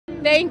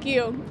Thank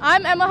you.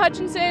 I'm Emma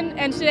Hutchinson,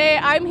 and today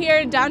I'm here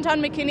in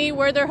downtown McKinney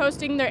where they're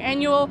hosting their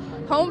annual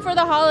Home for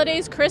the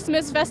Holidays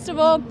Christmas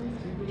Festival.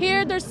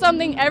 Here, there's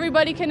something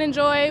everybody can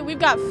enjoy. We've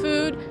got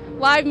food,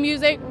 live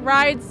music,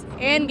 rides,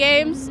 and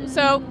games,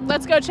 so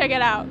let's go check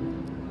it out.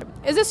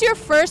 Is this your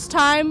first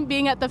time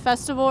being at the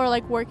festival or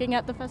like working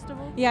at the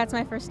festival? Yeah, it's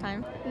my first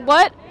time.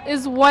 What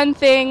is one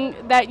thing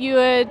that you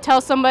would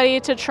tell somebody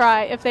to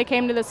try if they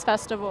came to this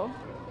festival?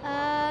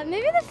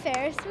 Maybe the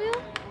Ferris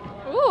wheel.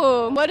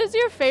 Ooh, what is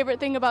your favorite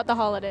thing about the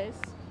holidays?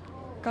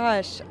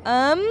 Gosh,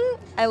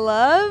 I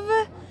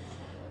love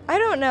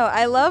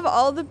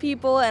all the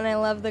people and I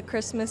love the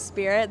Christmas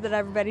spirit that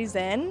everybody's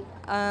in.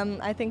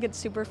 I think it's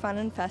super fun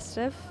and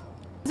festive.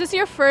 Is this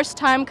your first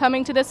time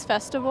coming to this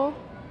festival?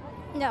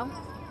 No.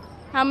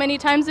 How many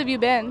times have you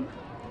been?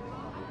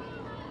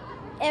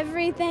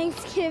 Every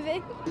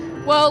Thanksgiving.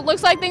 Well, it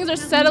looks like things are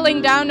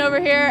settling down over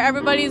here.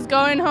 Everybody's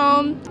going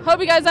home. Hope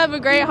you guys have a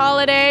great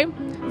holiday.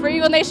 For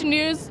Eagle Nation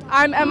News,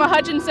 I'm Emma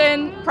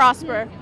Hutchinson. Prosper.